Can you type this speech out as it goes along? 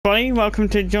Buddy, welcome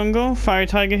to Jungle. Fire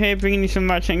Tiger here, bringing you some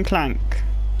Ratchet and Clank.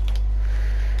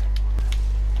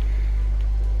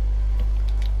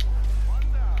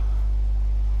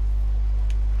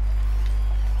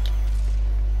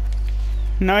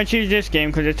 Now I choose this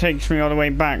game because it takes me all the way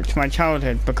back to my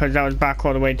childhood, because that was back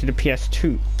all the way to the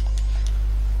PS2.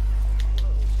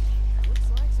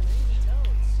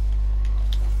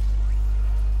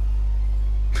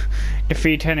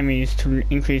 Defeat enemies to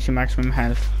increase your maximum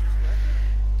health.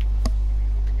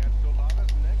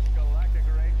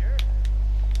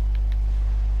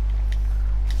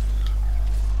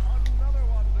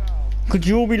 Could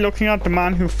you all be looking at the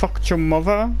man who fucked your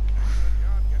mother?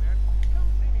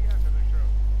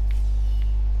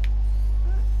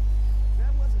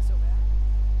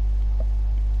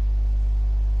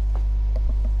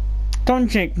 Don't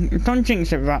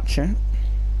jinx it, Ratchet.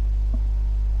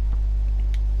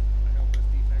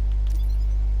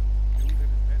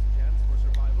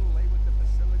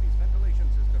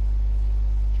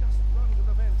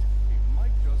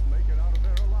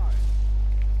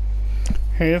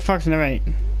 Who the fuck's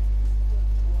narrating?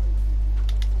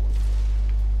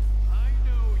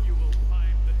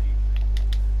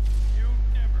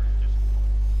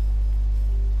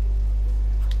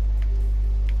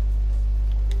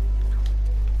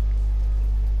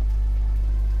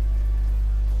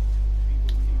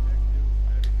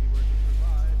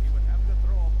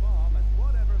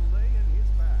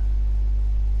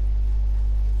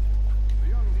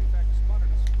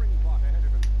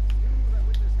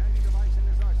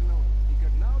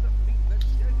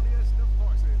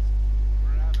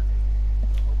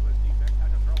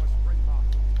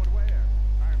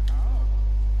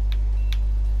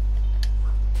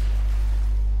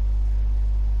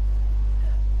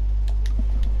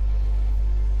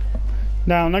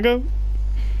 Down I go.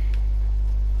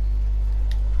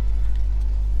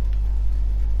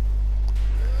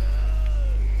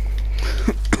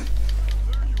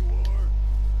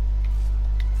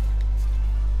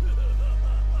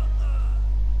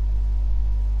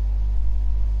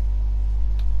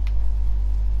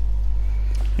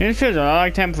 It feels I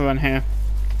like tempo in here.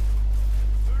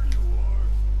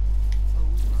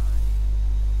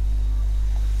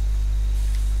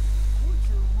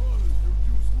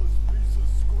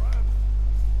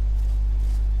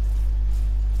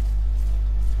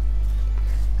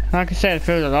 Like I said, it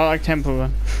feels a lot like Temple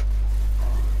Run.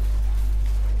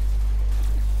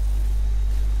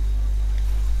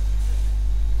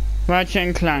 Ratchet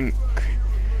and Clank.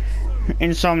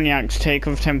 Insomniac's take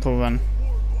of Temple Run.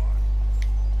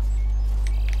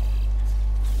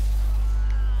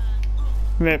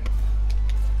 RIP.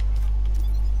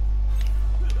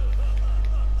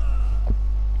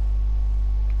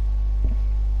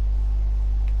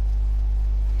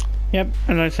 Yep,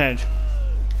 as I said.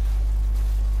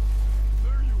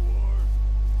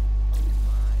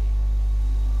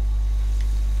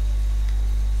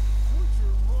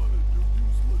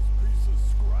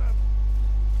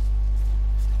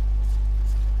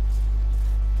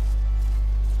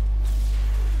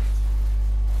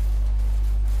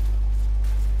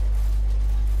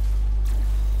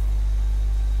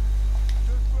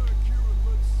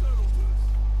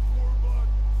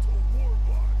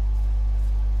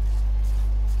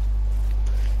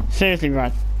 Seriously,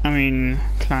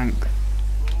 Clank.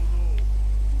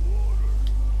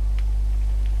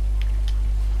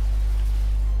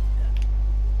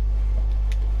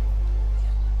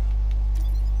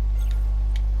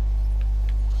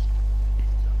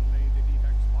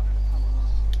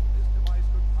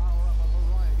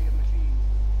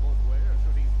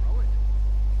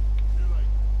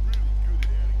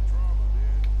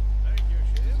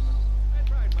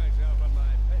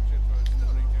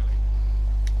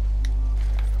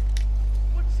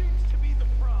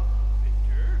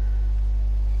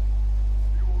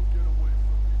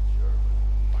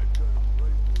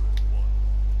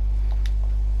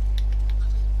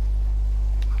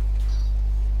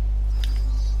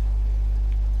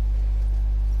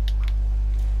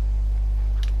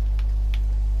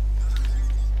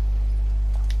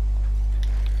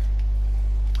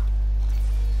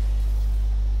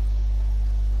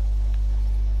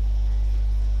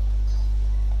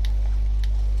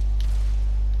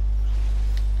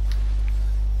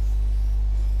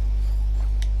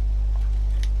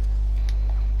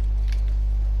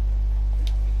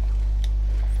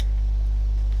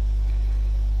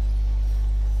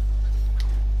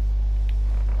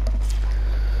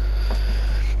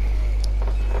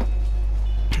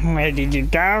 Ready to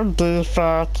go,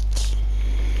 defect.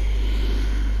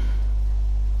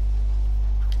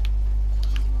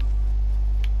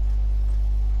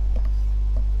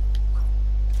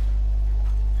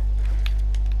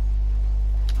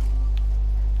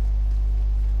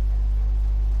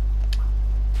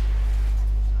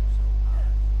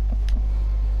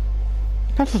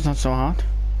 That was not so hard.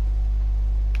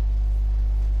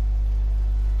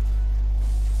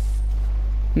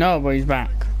 No, but he's back.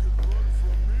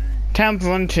 Temp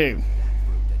Run 2.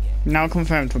 Now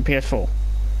confirmed for PS4.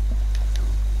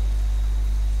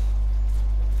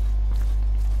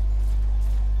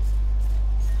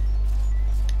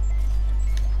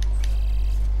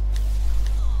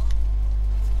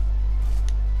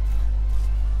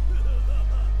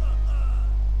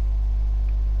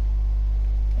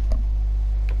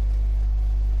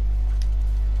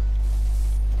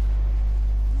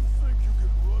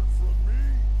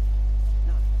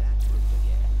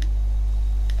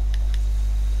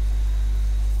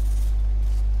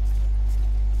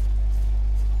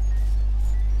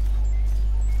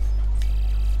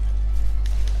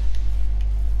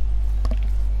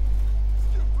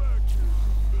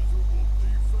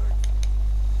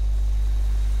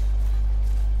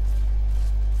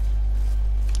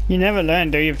 You never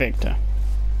learn, do you, Victor?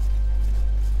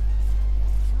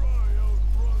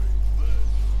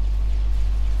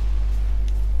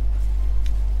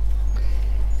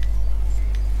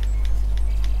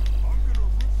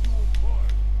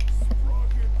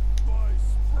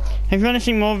 If you want to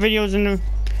see more videos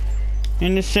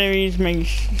in the series, make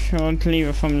sure to leave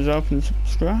a thumbs up and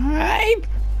subscribe.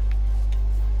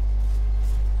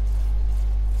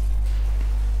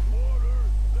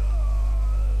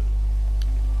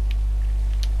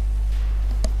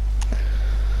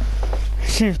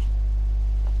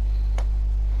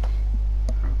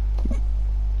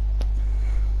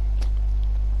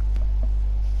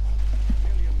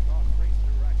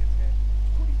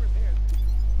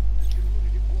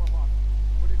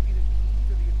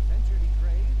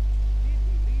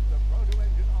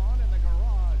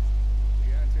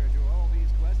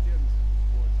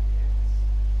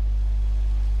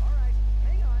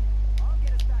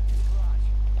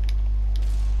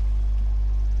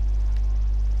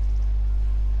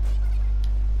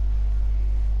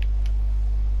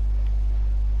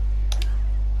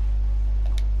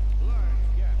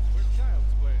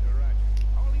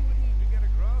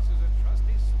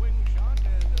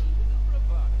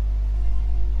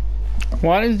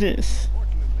 What is this?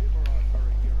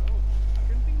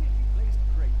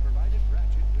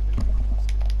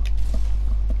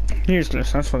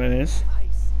 Useless, that's what it is.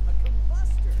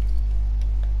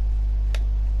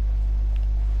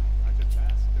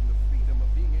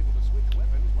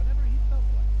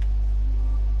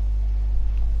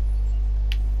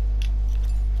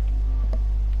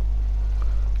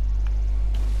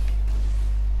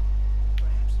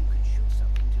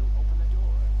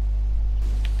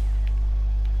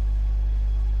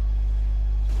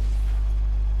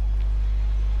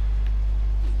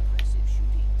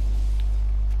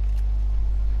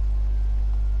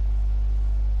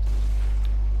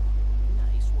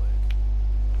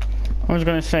 I was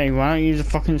gonna say, why don't you use a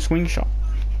fucking swing shot?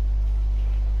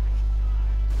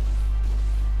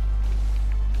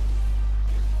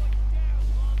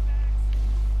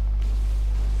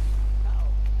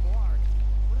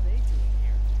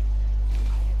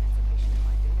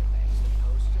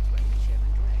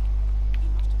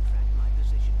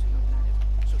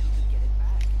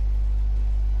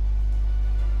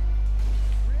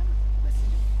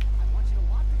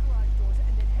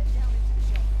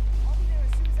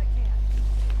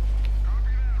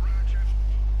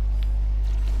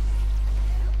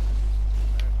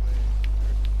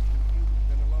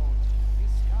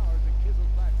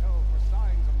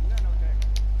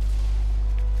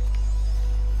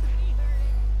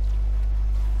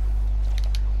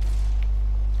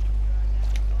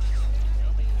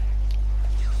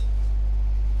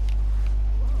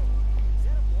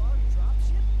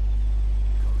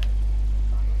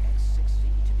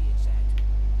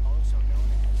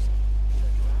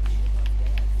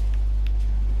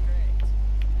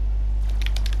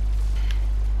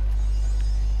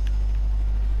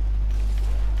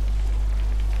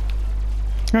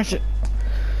 Ratchet.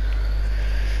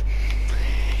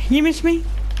 You miss me?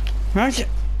 Ratchet.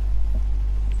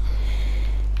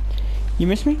 You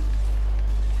miss me?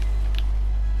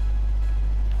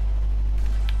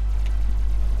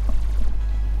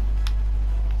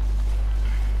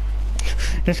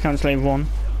 Discount slave 1.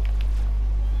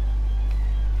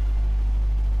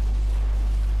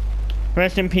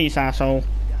 Rest in peace, asshole.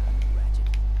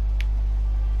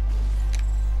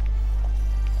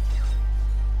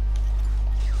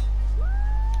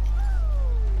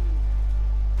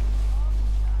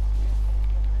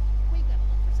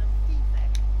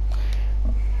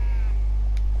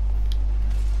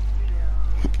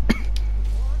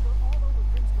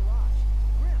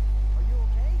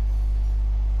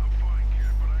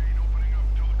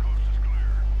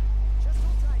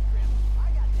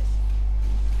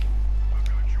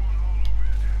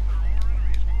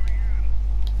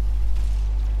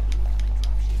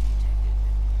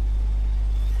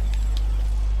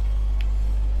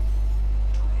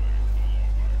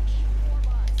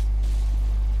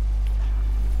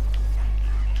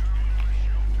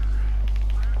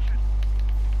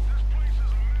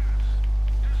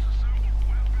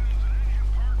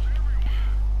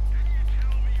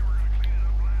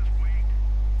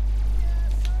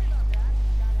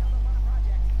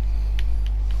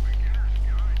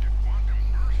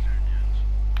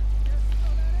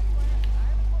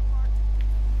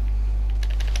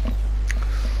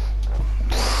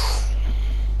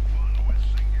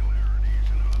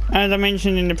 as I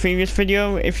mentioned in the previous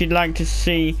video, if you'd like to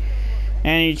see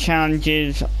any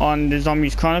challenges on the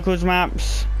Zombies Chronicles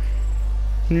maps,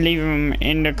 leave them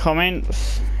in the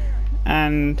comments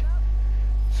and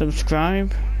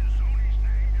subscribe.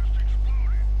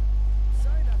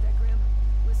 Sorry about that, Graham.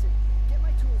 Listen, get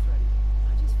my tools ready.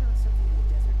 I just found something in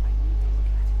the desert I need to look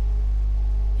at.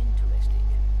 Interesting.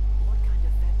 What kind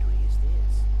of factory is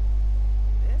this?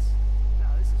 This? No,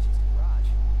 this is just a garage.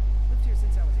 Lived here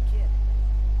since I was a kid.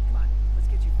 Come on, let's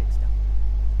get you fixed up.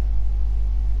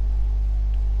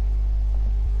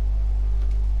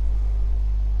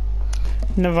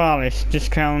 Navalis,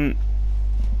 discount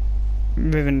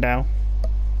Rivendell.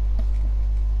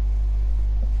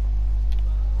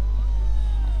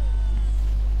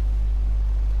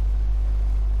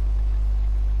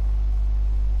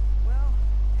 Well,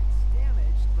 it's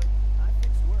damaged, but I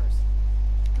fixed worse.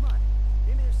 Come on,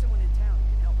 maybe there's someone in town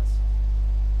who can help us.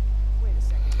 Wait a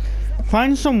second. Is that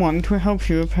Find someone to help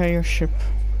you repair your ship.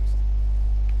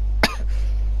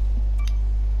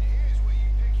 Here's where you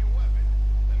pick your weapon.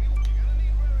 You're gonna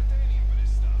need Ratchet for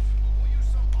this stuff, but we'll use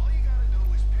some. All you gotta do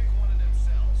is pick one of them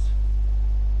cells.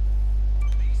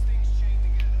 These things chain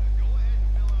together. Go ahead and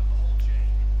fill out the whole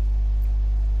chain.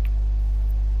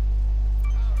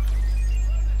 Alright,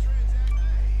 run the transact.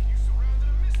 Hey, you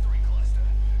surrounded a mystery cluster.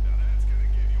 Now that's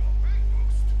gonna give you a big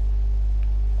boost.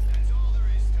 That's all there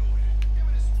is to it. Give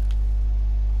me this.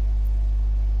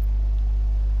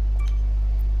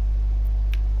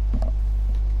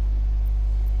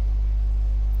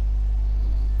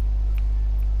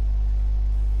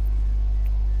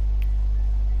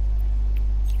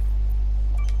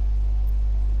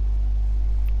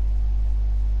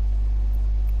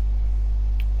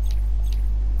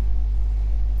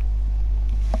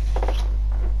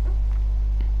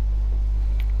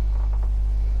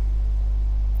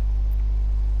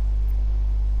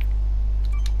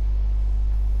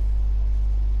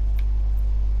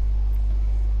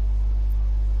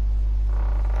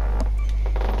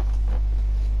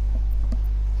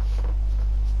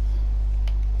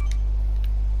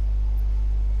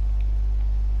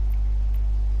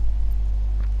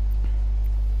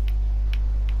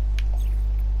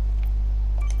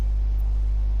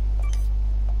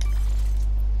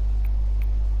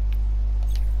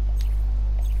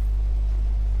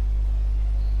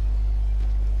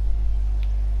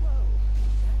 Whoa,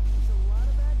 that means a lot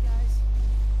of bad guys.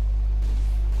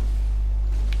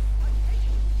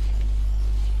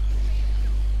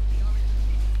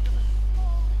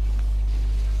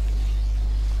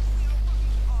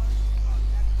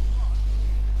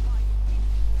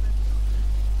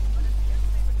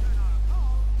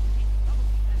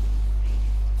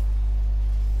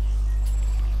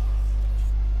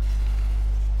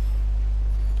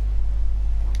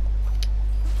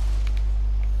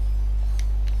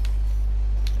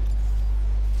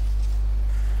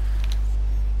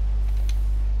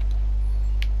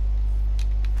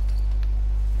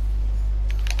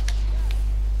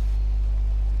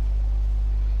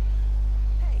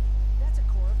 Hey, that's a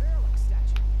Cora Verilic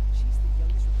statue. She's the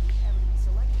youngest recruit ever to be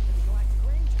selected for the Galactic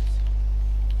Rangers.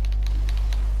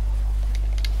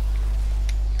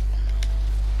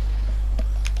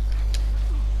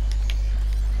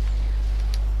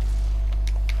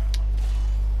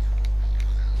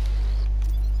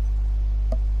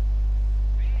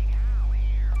 Big Al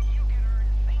here. You can earn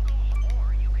singles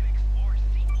or you can explore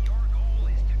Seek. Your goal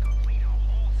is to complete a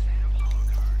whole set of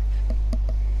holocards.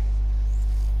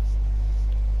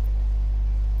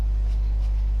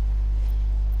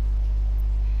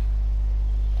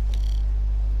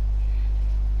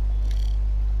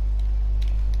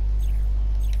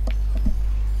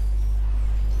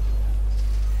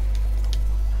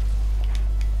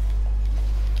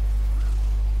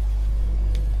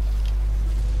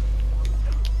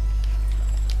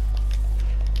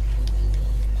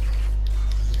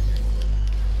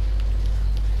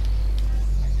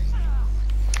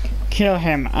 Kill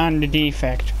him and the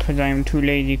defect, because I am too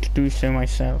lazy to do so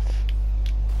myself.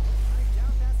 I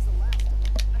doubt that's the last of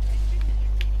them.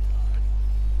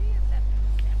 We have left you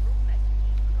several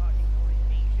messages regarding your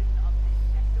invasion of this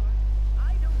sector.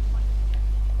 I don't want to tell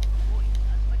you to avoid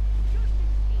us, but just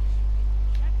in case you can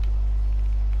check them.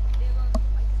 There are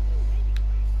quite a few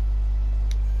anyway.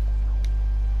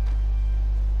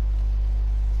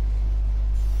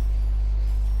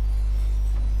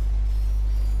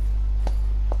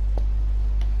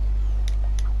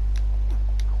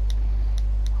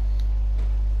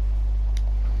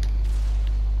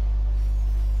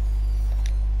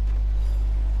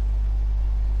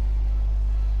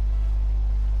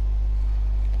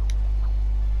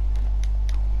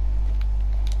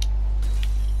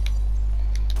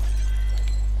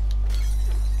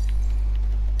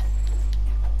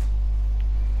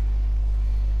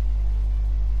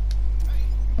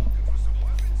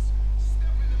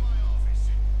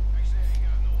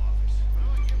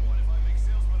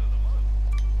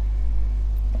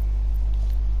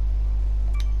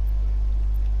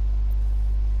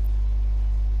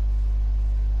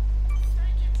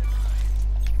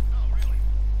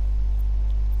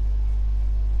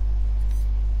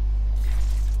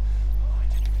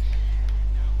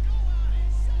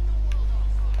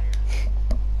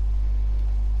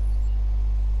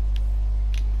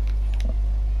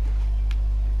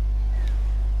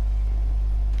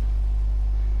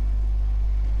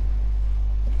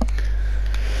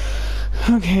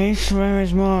 Okay, so where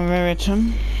is more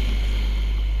Raritum?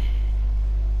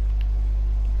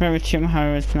 Raritum, how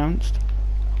it was pronounced.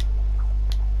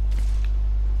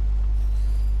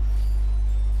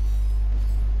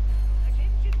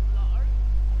 Attention, Lord.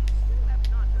 We still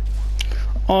have not heard.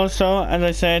 Also, as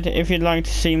I said, if you'd like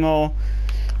to see more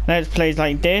Let's Plays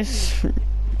like this,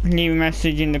 leave a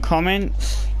message in the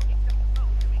comments.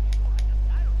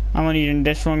 I'm only doing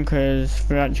this one because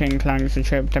Ratchet and Clank is a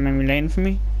trip that may be late for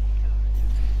me.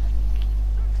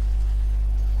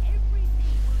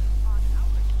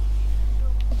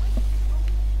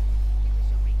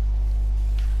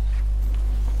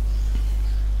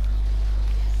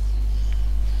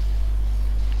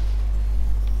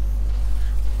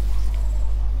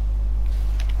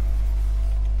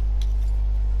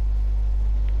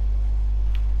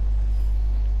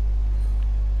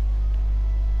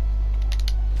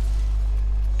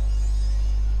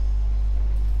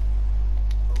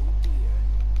 Oh dear.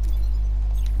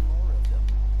 More of them.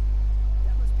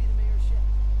 That must be the mayor's ship.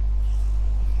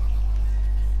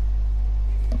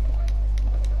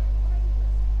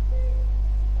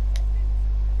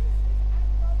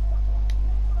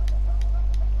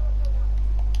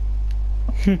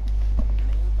 Mayor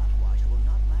Buckwash will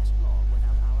not last long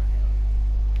without our help.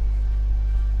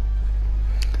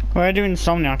 Why do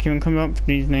Insomniac even come up with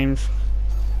these names?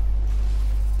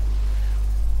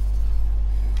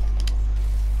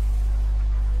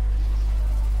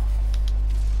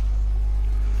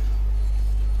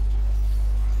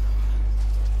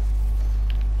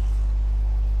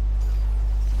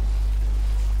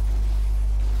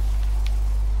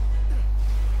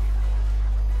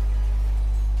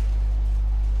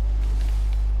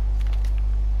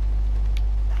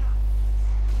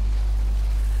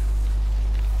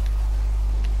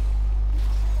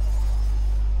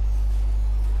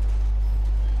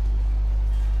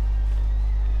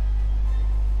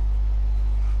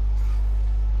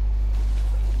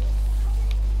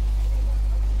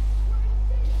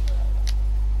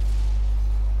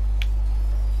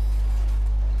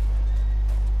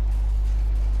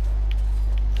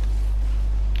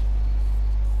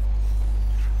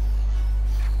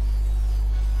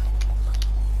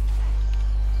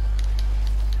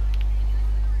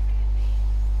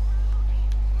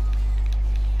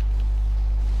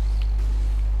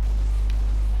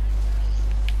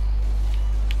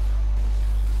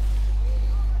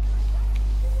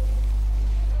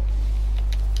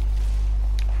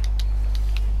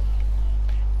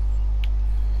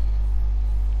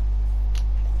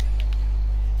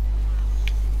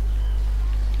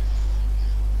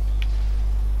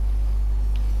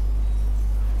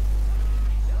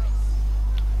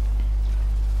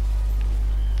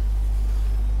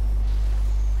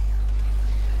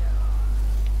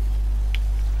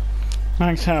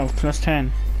 Max health plus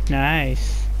 10.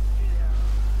 Nice.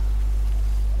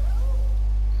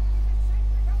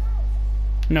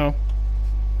 No.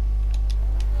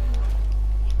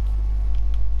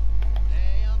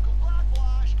 Hey, Uncle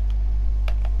Blackwash.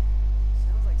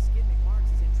 Sounds like Skid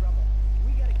McMarks is in trouble.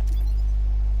 We gotta...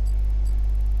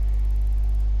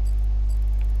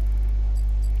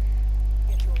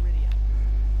 Get to Iridia.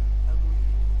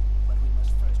 Agreed. But we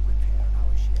must first repair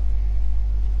our ship.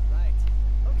 Right.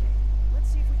 Okay. Let's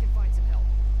see if we can find some help.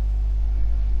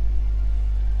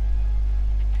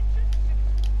 Attention,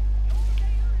 citizens. Your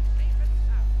mayor is safe and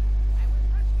sound. I was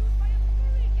rescued by a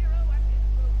furry hero and his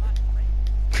robot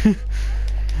friend.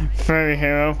 Furry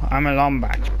hero, I'm a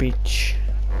Lombat, bitch.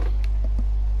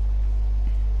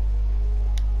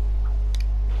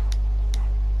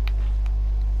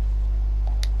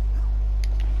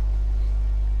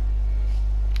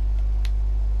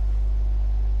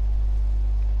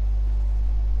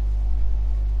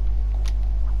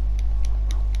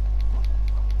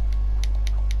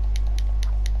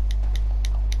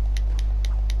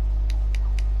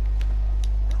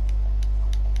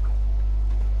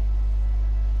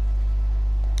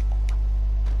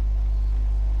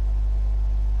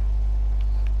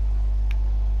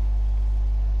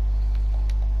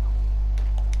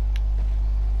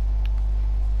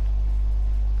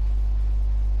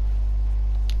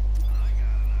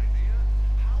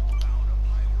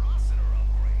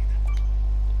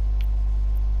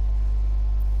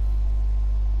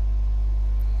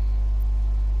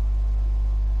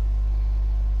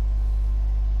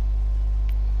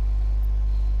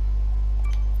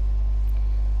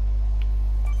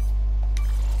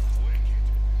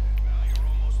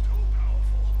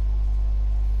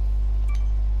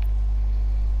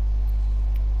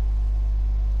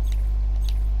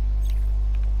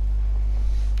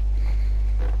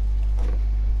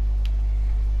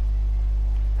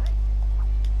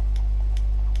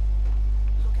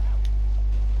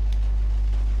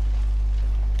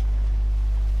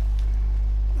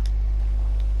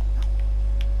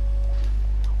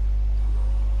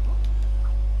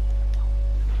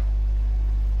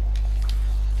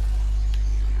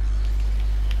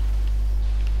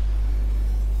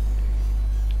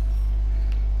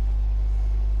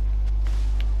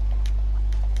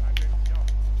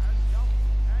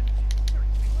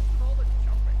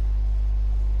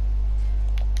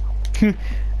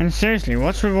 And seriously,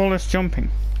 what's with all this jumping?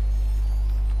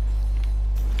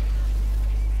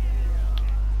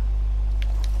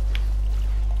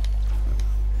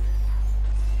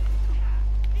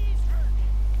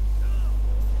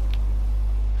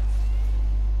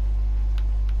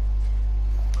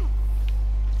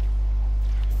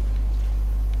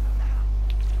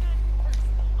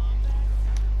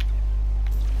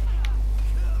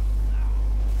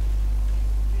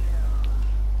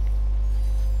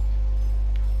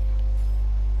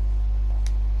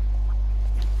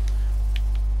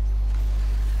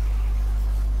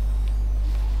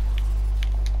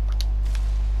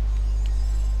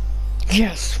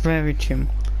 Yes, very Tim.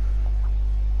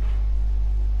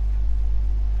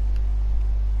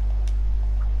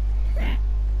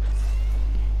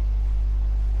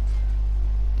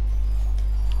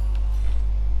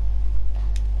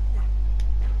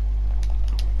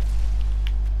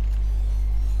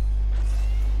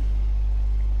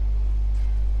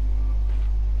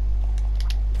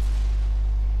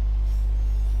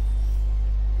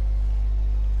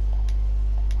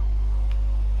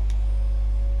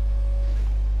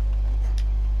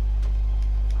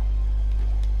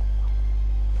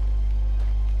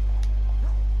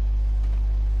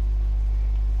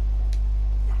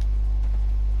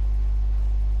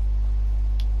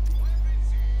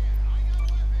 Weapons here! I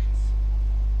got weapons!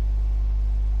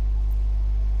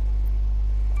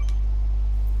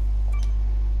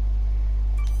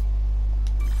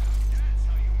 That's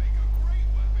how you make a great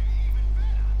weapon even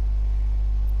better!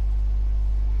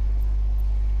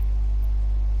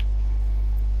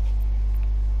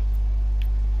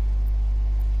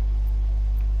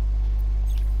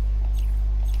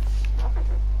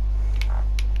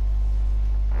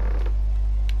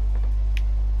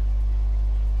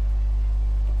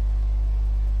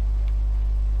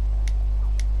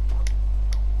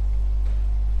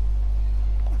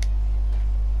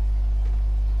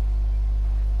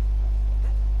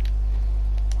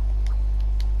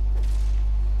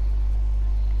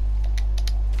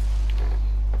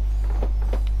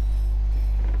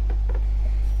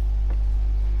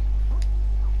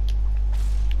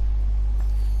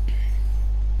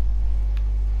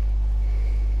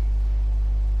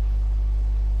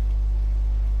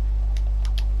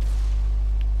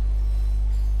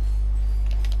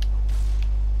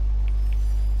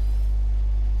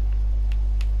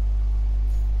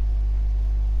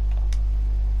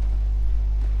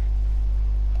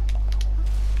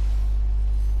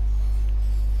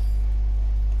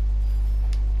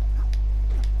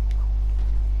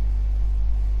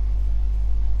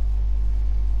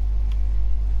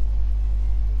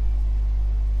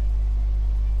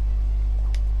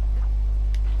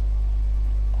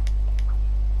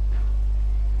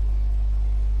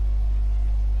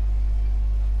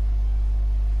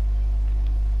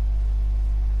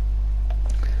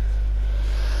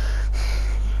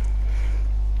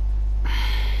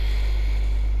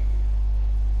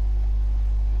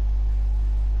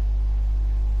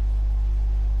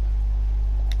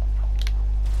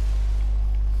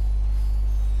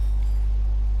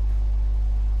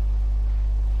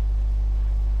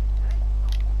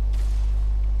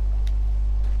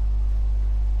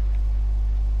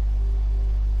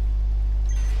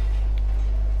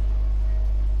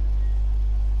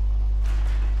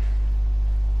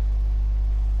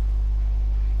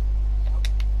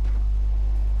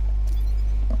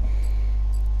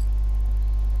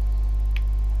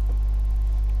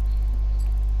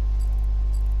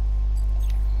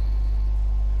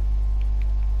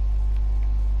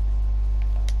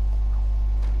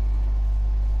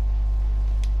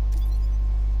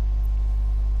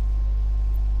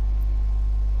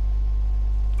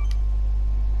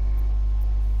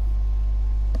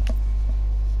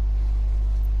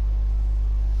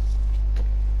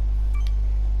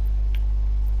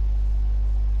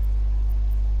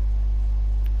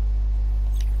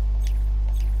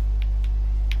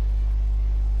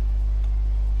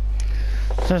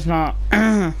 So it's not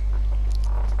so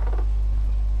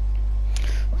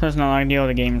it's not like the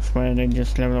other games where they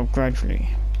just level up gradually.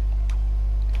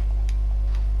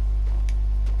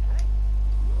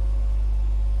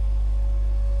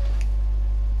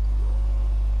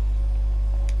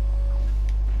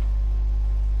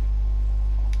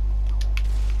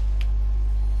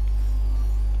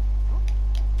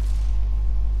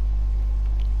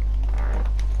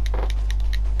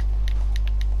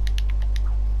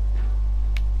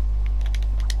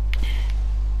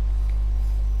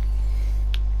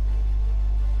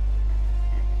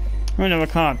 Another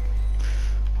card.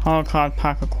 Hard card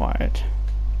pack acquired.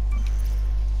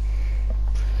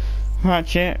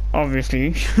 Ratchet,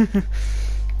 obviously.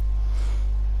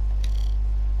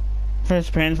 first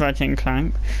appearance of Ratchet and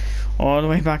Clank, all the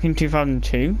way back in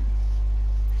 2002.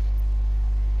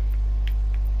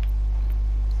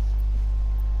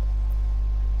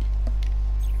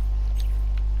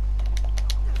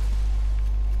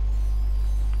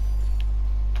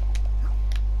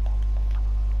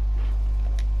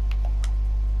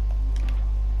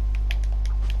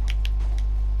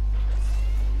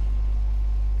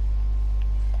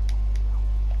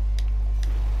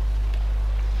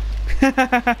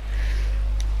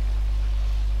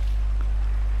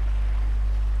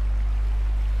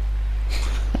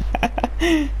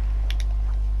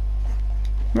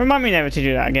 Remind me never to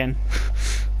do that again.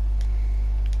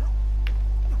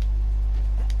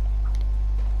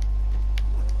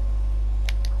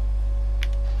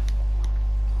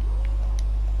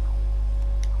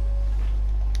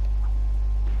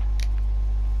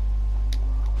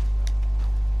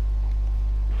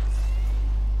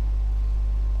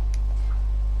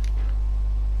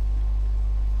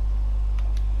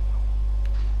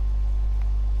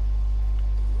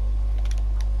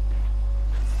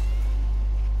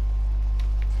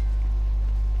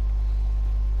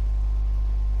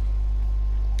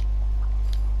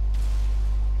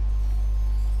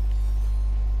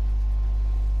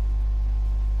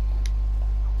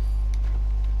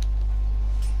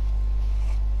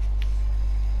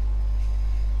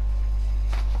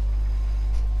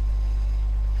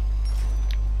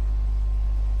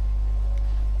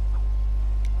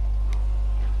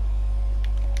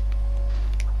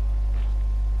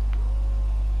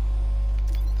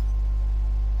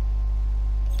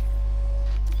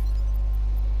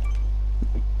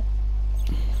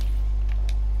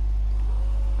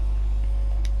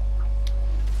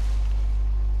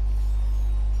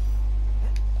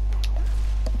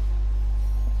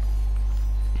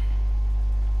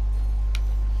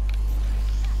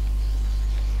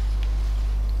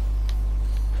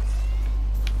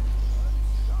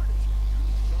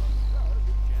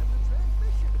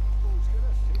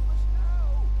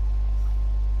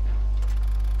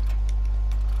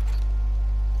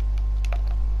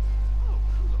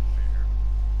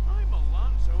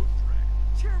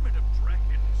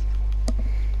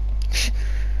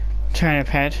 Turnip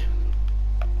head.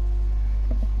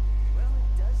 Well,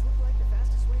 it does look like the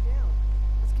fastest way down.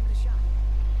 Let's give it a shot.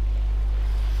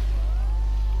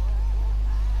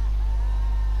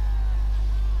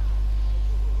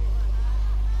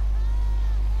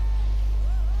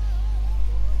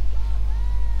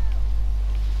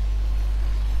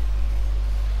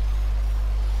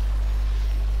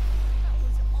 That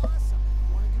was awesome.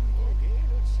 Want to do it again? Okay,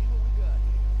 let's see what we got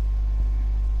here.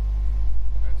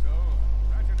 That's all.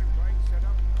 Ratchet and Clank set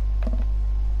up.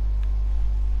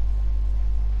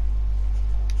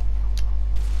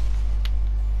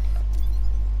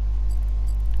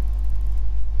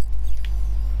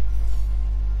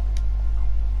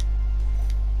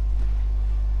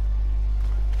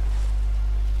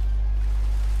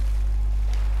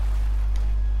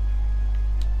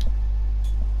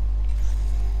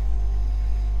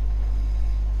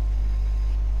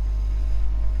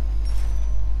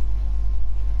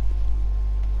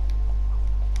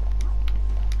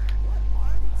 What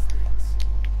are these things?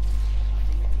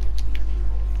 They appear to be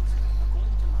androids.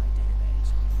 According to my database,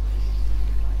 created and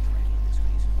limited by Trek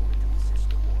Industries in order to assist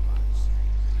the warlords.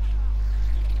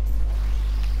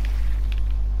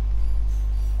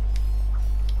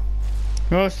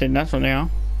 Roasted, that's what they are.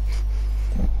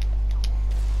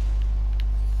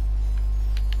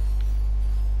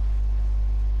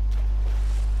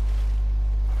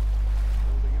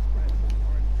 Holding his breath,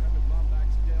 our intrepid Lombax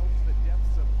delves the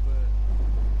depths of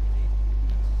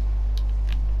deepness.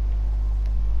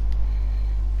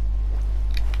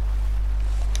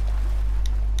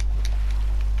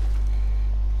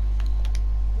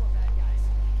 More bad guys.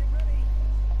 Get ready.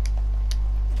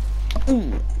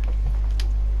 Ooh.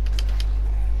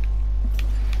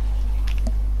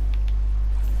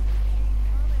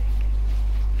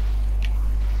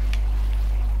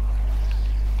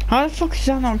 How the fuck is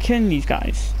that not killing these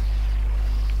guys?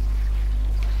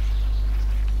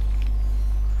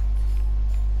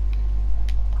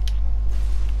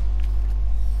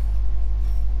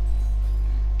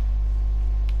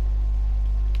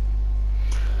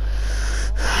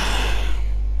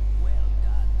 Well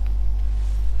done.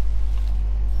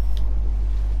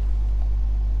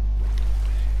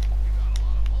 You got a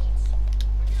lot of bolts.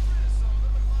 But get rid of some of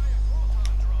them and buy a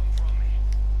proton drum from me.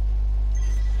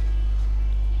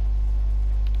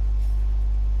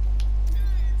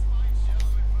 It's fine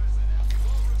shelling it first and after you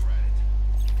won't regret it.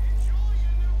 Enjoy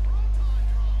your new proton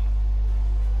drum.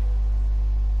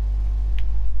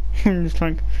 I'm just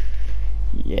like,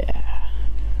 yeah.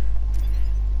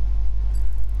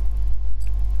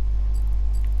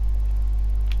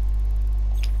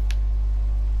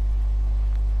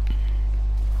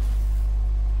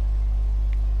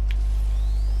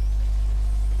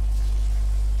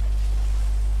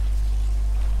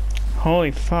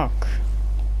 Holy fuck.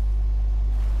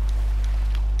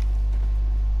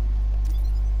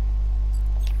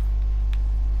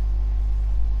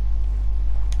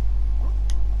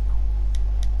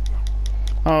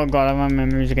 Oh god, I have my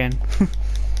memories again.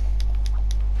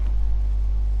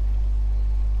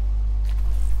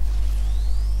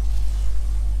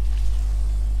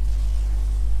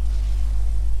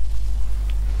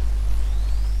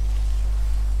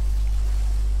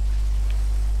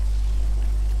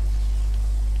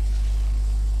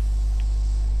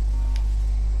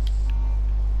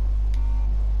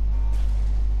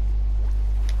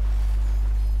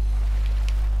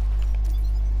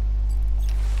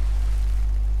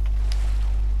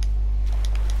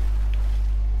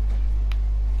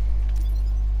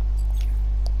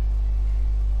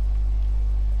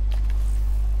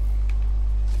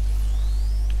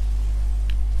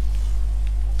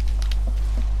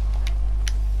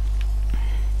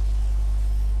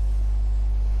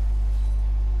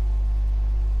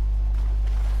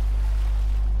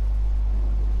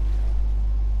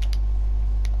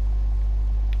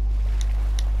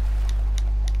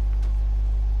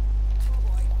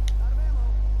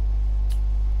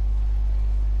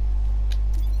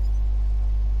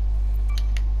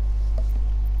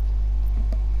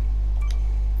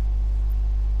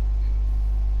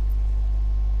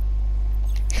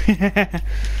 Ratchet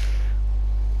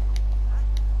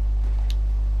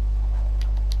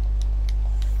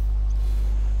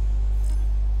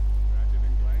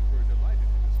and Clank were delighted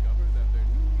to discover that their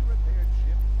newly repaired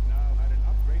ship now had an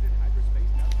upgraded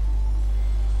hyperspace navigation.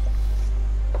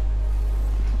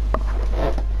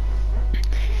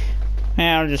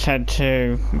 Yeah, I'll just head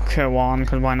to Kirwan,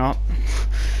 because why not?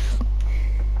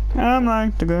 I'm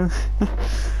like to go. We're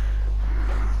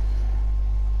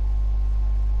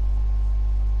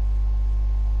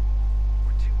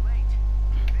too late.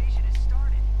 The invasion has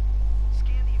started.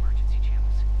 Scan the emergency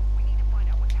channels. We need to find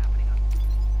out what's happening on the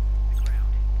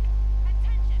ground.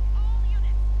 Attention, all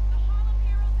units. The Hall of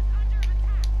Heroes is under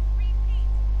attack. Repeat.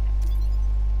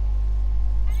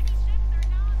 Enemy ships are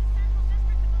now in the central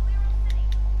district of Alero City.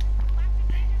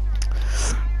 Galactic Rangers are under fire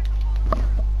at the Hall of Heroes.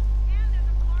 And there's a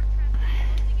guard transport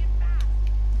closing in fast.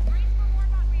 Brace for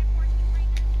Warbot reinforcements,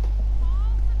 Rangers.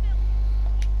 All civilians,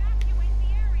 evacuate the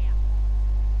area.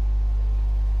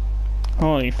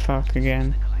 Holy fuck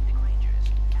again. Galactic Rangers,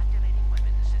 activating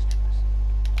weapons systems.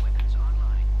 Weapons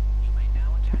online. You may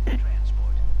now attack the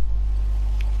transport.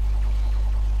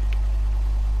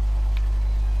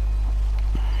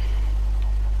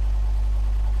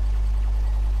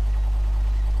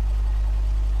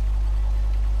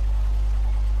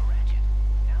 Ratchet,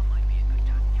 now might be a good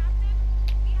time. Captain,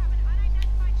 we have an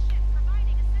unidentified ship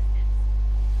providing assistance.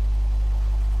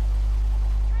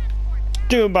 Transport down.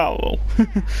 Do a battle.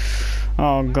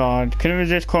 Oh god, couldn't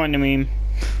resist calling the meme.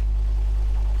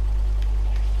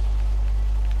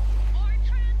 More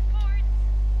transports.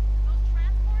 Those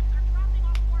transports are dropping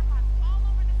off warbots all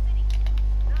over the city.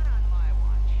 Not on my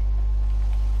watch.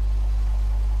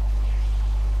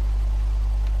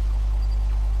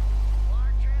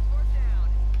 Alarm transport down.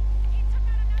 He took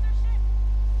out another ship.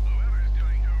 Whoever's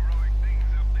doing heroic things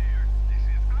up there, this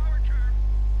is our turf.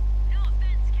 No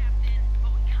offense, Captain,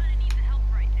 but we kinda need the help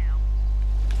right now.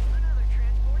 Another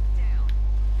transport down.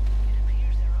 It appears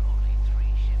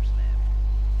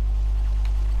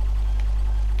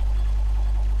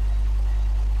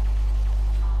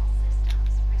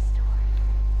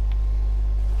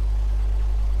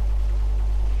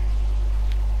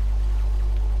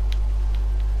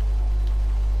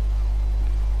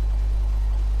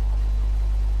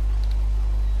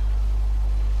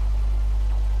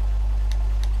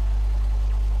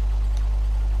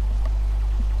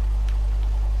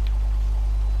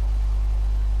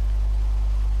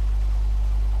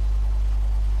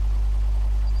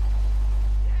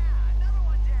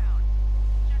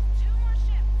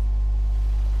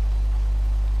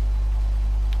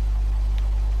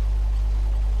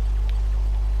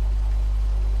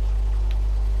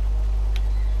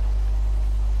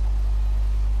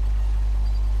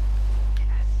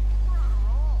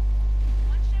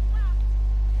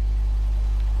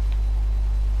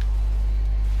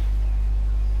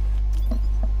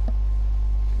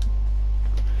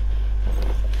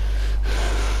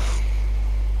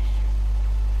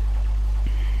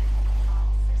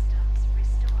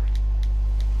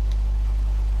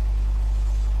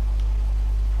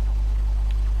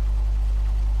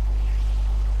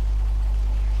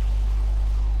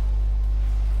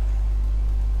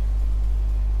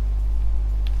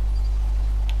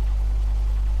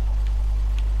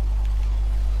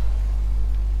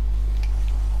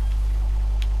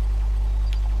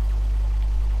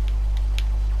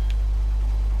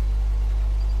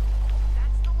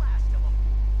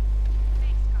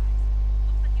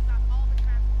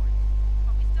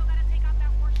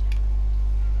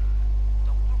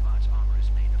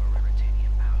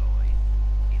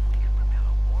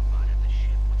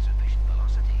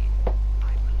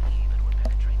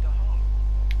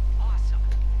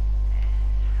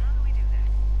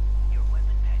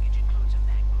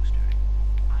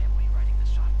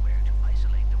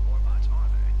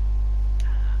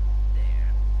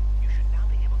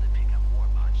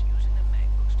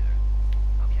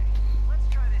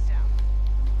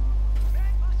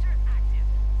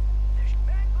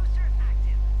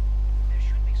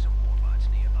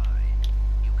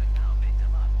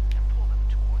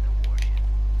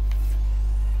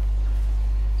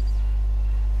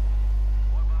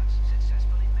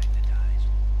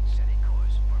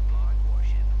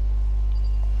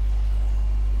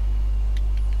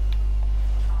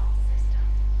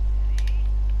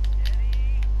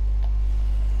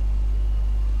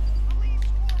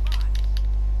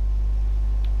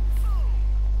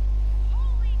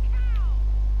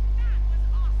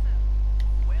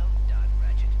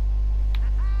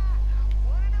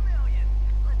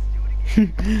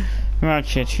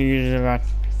Ratchet who uses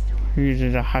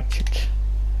a hatchet.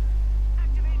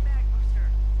 Activate mag booster.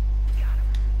 Got him.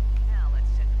 Now let's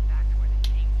send them back to where they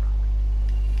came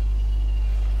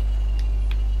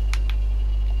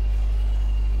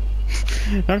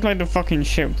from. Looked like the fucking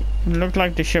ship. Looked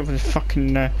like the ship was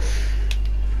fucking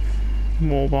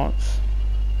warbots.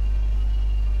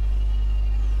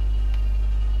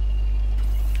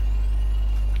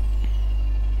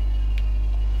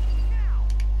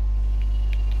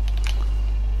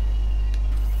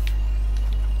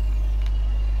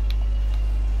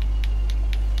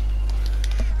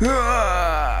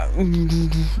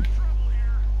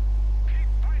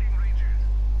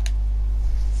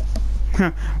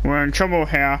 We're in trouble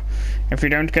here. If we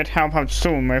don't get help out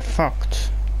soon, we're fucked.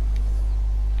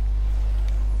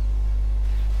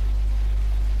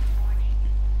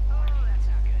 Oh, that's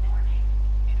not good.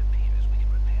 It appears we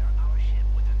can repair our ship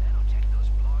with the nanotech those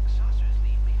blog saucers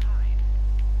leave behind.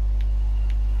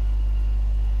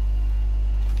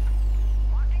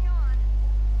 Locking on.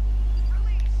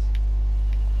 Release.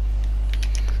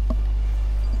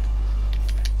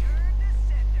 Turn to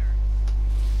sender.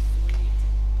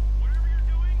 Whatever you're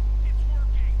doing, it's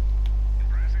working.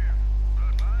 Impressive.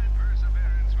 But my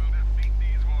perseverance will defeat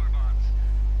these warbots.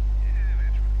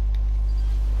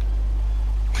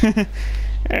 Eventually.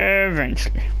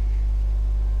 Eventually.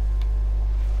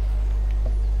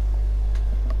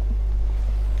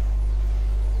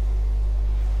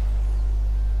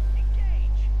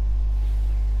 Engage.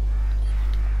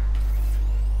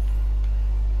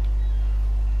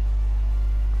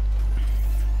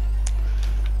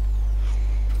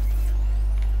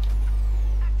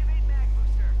 Activate mag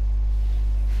booster.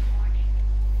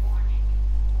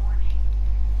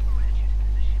 Ratchet,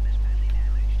 the ship is badly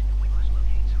damaged. We must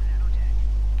locate some nanotech.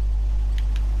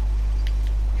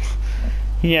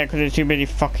 Yeah, because it's too busy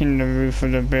fucking the roof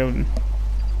of the building.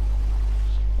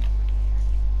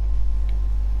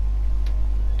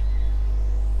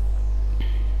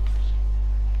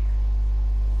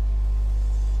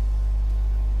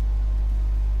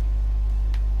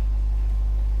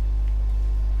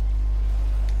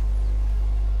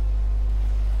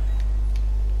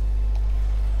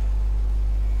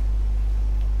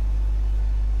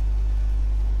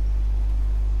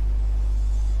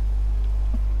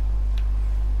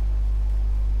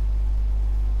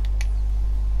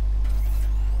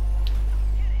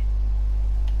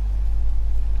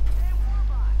 Hey,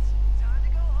 warbots! Time to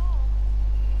go home.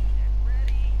 Get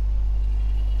ready.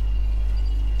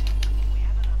 We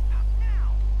have enough power now.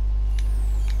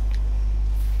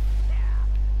 Yeah,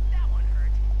 that one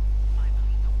hurt. I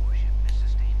believe the warship has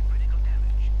sustained critical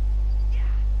damage.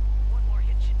 Yeah, one more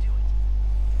hit should do it.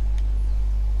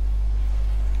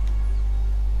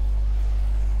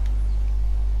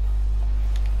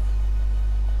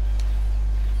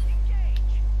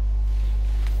 Engage.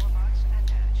 Warbots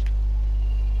attached.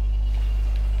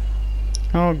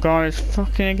 Oh god, it's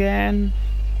fucking again.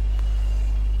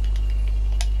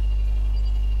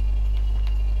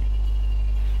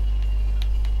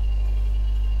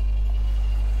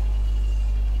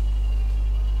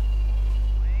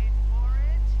 Wait for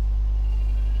it.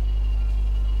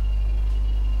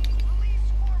 Release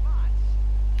warbots.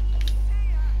 See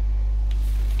ya.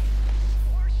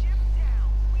 Warship down.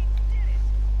 We did it.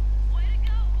 Way to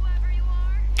go, whoever you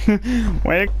are.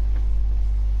 Wait.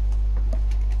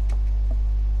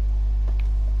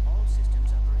 All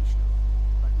systems operational,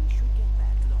 but we should get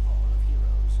back to the Hall of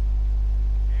Heroes.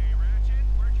 Hey, Ratchet,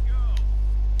 where'd you go?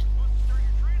 We're supposed to start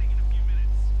your training in a few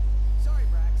minutes. Sorry,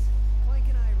 Brax. Clank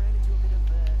and I ran into a bit of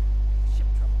ship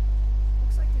trouble.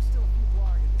 Looks like there's still a few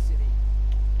blarg in the city.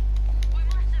 We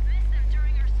must have missed them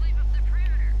during our sleep up the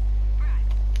perimeter. Brad,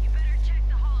 you better check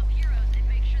the Hall of Heroes and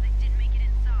make sure they didn't make it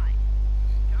inside.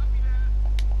 Copy that.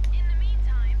 In the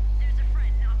meantime, there's a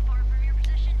friend not far from your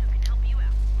position who can help you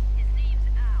out. His name's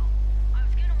Al. I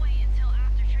was gonna wait until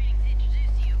after training to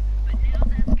introduce you, but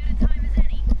now's as good a time as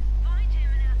any. Find him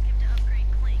and ask him to upgrade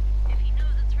Clank. If he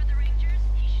knows it's for the Rangers,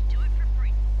 he should do it for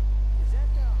free. Is that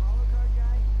the holocard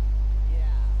guy?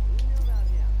 Yeah, we know about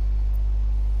him.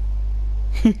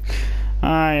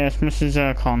 Ah yes, Mr.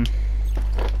 Zircon.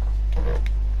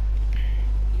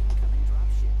 Incoming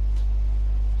dropship.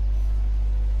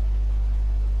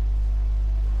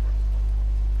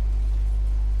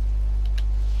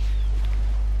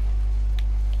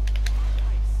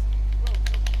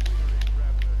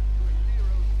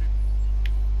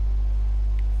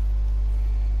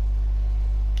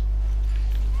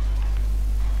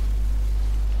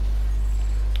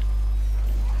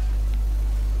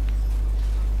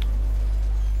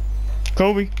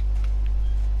 Kobe.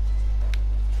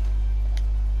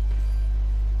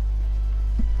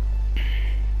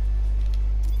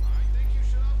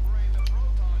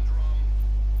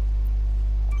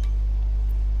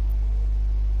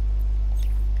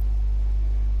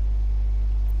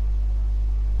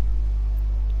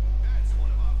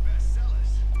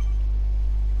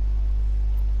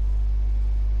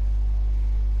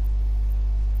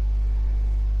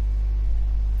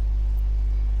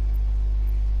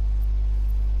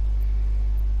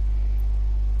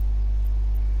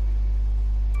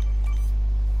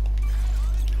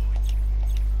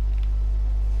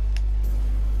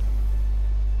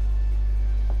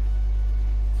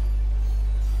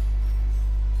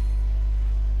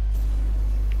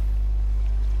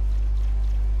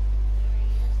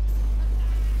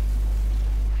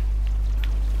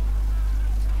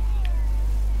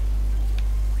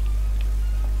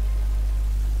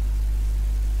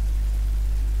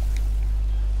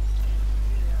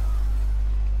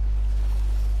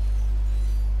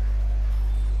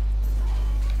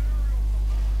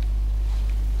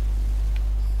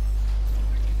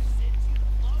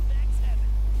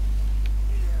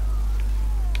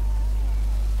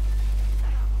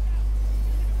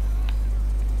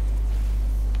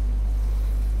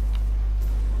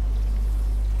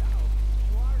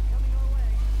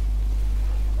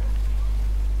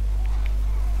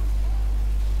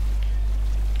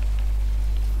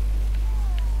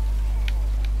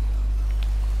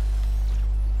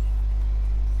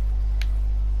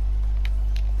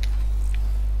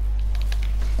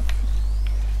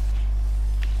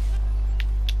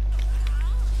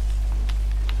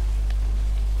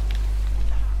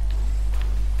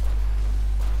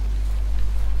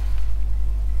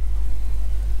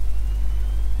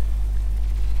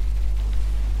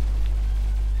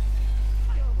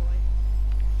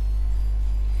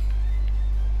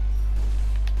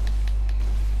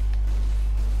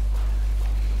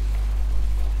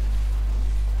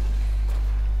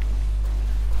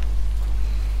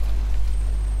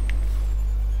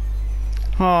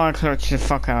 Oh, I clutched the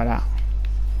fuck out of that.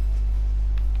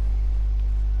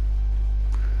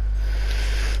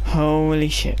 Holy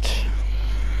shit.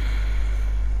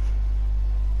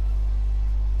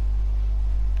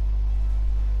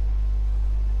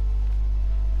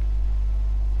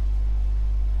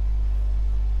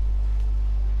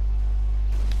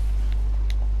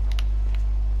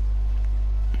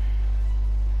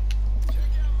 Check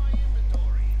out my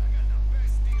inventory. I got the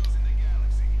best deals in the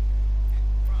galaxy.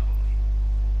 Probably.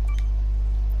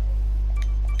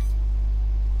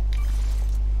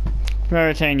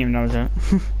 Veritanium knows it.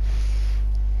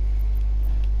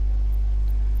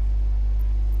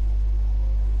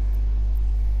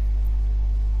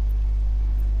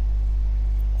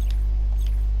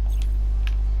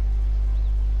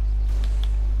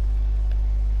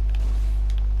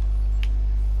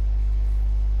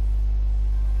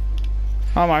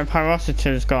 Oh, my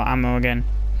Pyrocitor's got ammo again.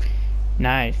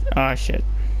 Nice. Oh shit.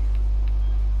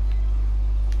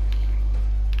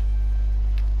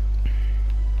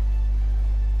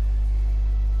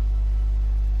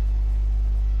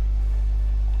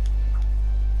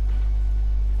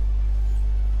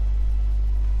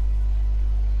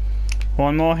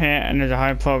 One more hit and there's a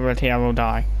high probability I will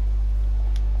die.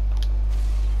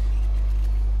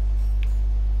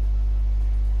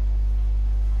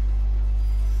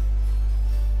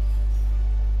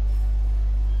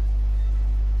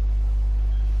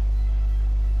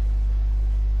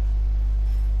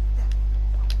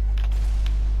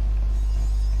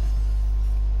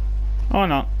 Or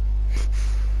not.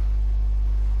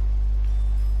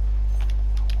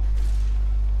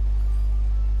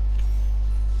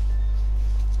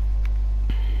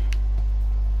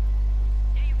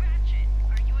 Hey, Ratchet,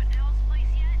 are you at Elle's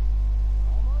place yet?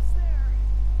 Almost there.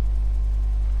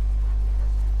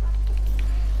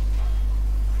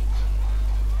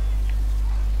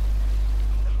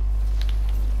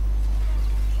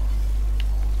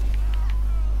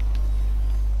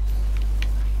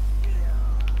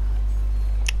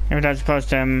 If that's supposed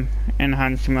to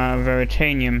enhance the amount of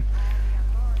Veritanium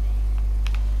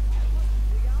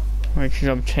which is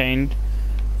obtained.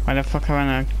 Why the fuck haven't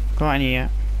I got any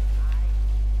yet?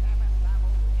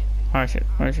 Oh shit,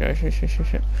 oh shit, oh shit, shit, shit,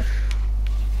 shit.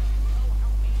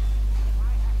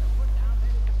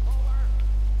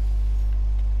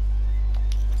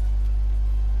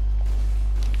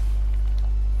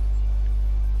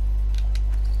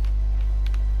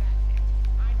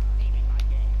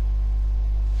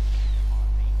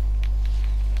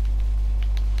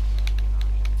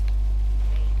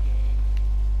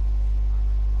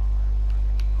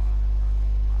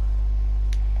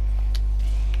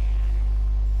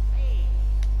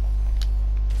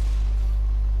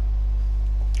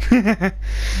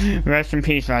 Rest in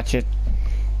peace, Ratchet.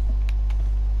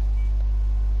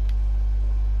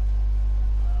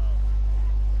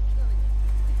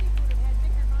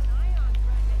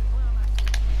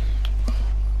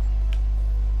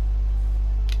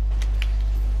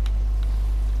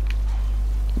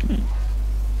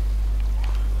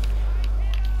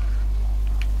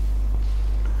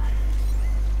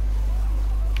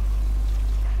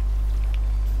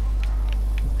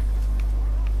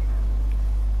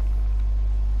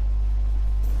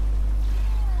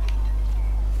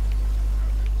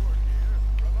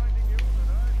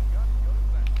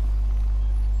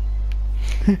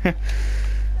 That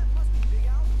must be Big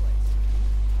Al's place.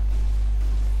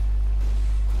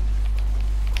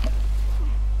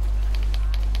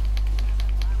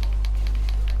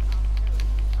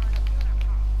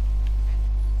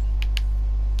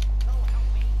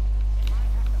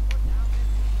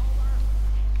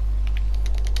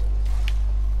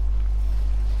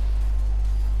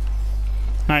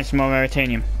 Nice, more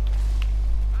Veritanium.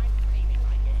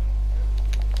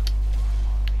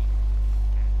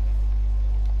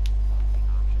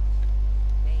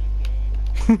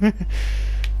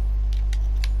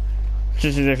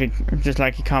 Just as if it, just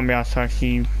like you can't be asked to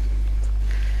actually,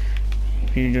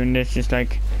 if you're doing this, just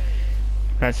like,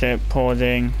 that's it,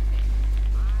 pausing,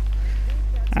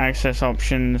 access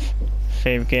options,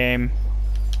 save game.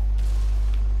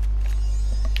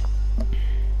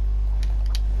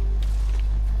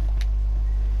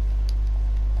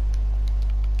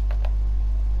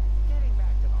 Getting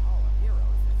back to the Hall of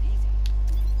Heroes is easy.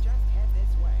 Just head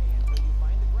this way until you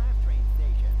find the grav train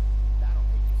station. That'll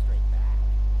take you straight back.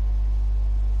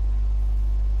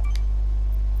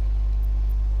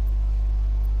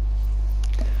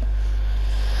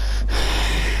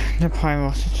 The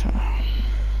Pyrocitor.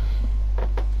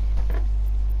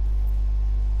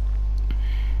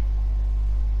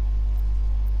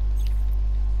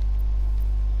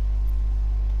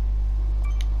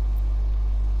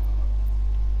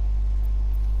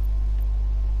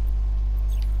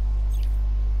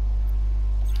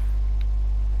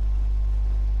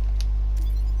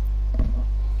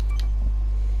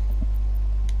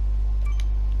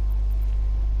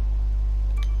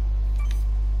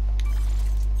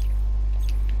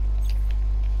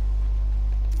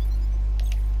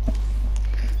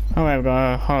 Oh, I've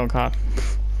got a holo card.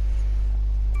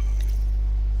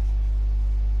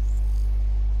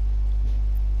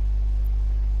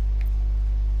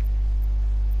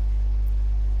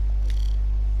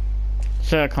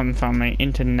 Zircon family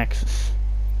into Nexus.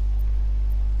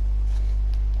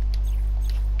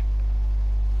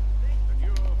 And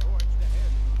you're forged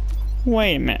ahead.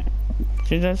 Wait a minute.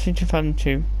 Did that say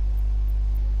 2002?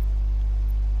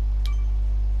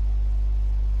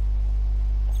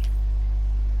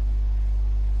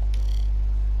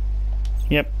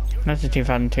 Yep, that's the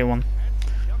 2002 one. And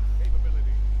jump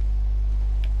capability.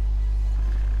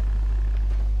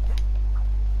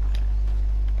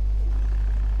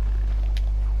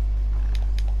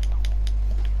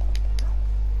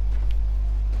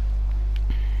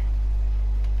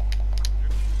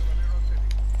 Citizens of Alero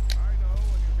City, I know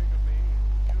when you think of me,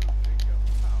 you think of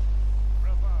power,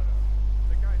 bravado,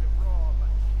 the kind of raw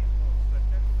machismo that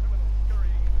sends criminals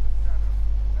scurrying into the shadows.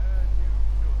 And you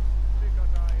should,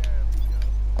 because I am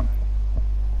just that.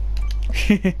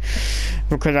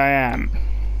 Because I am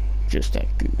just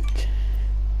that good.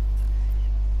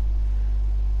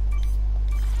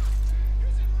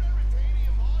 Isn't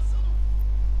Raritanium awesome?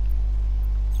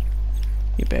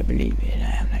 You better believe it,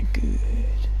 I am that good.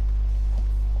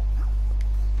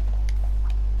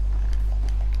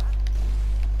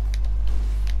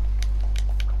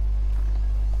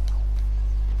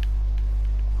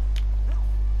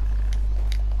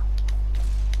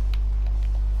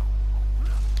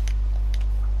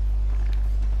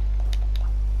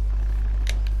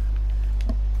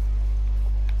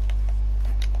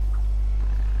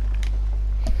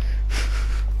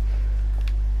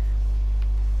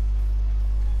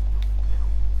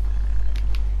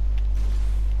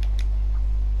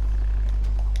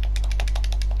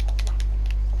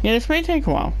 Yeah, this may take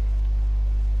a while.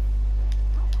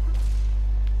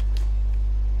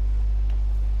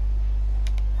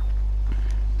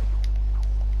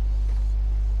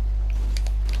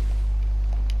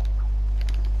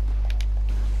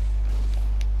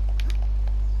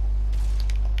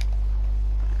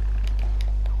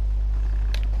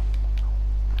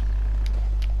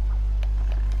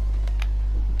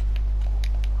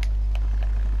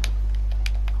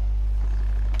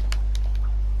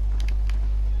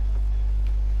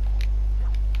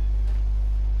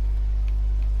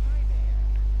 Hi there.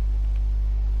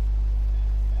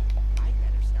 I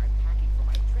better start packing for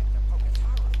my trip to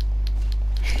Pocataru.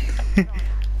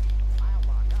 I'll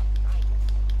lock up nice.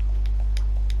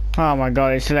 Oh my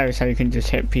god, it's hilarious how you can just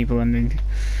hit people and then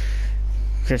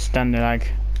just stand there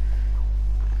like,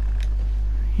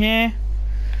 yeah.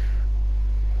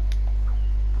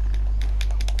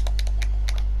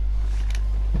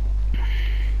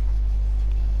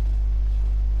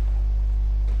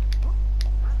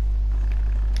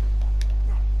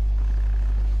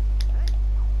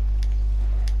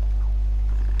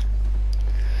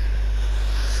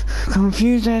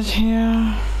 Confused as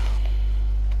here.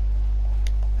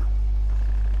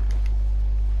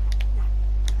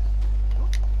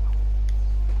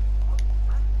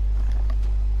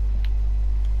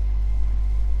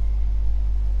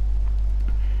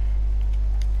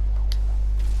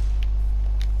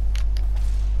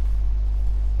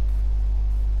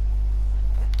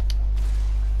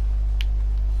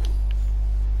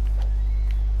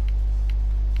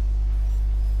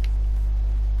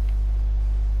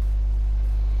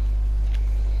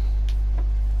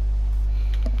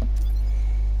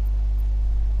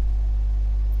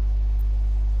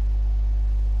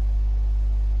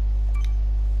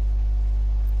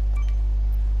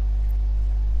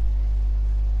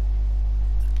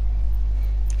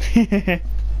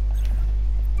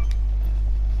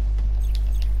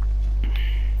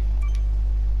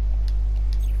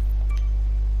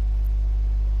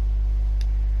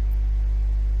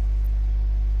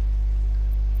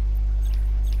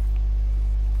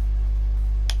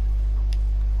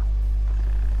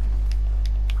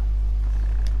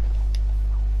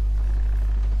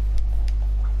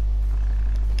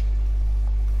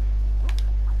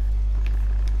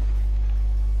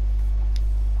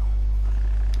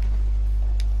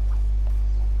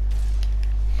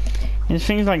 It's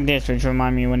things like this which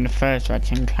remind me when the first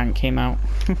Ratchet and Clank came out.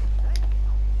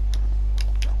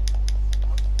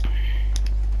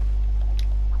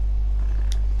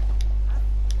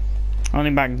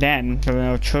 Only back then there were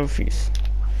no trophies.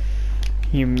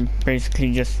 You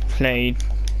basically just played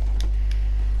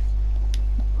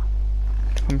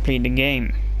to complete the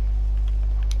game.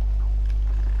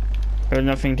 There was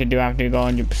nothing to do after you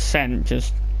got 100%,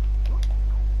 just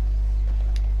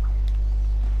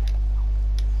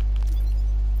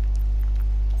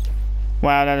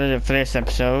Well, that is it for this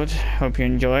episode. Hope you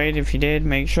enjoyed. If you did,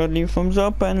 make sure to leave a thumbs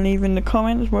up and leave in the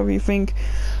comments whether you think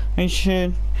I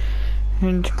should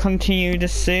continue the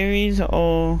series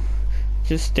or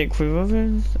just stick with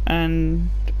others.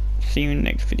 And see you in the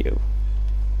next video.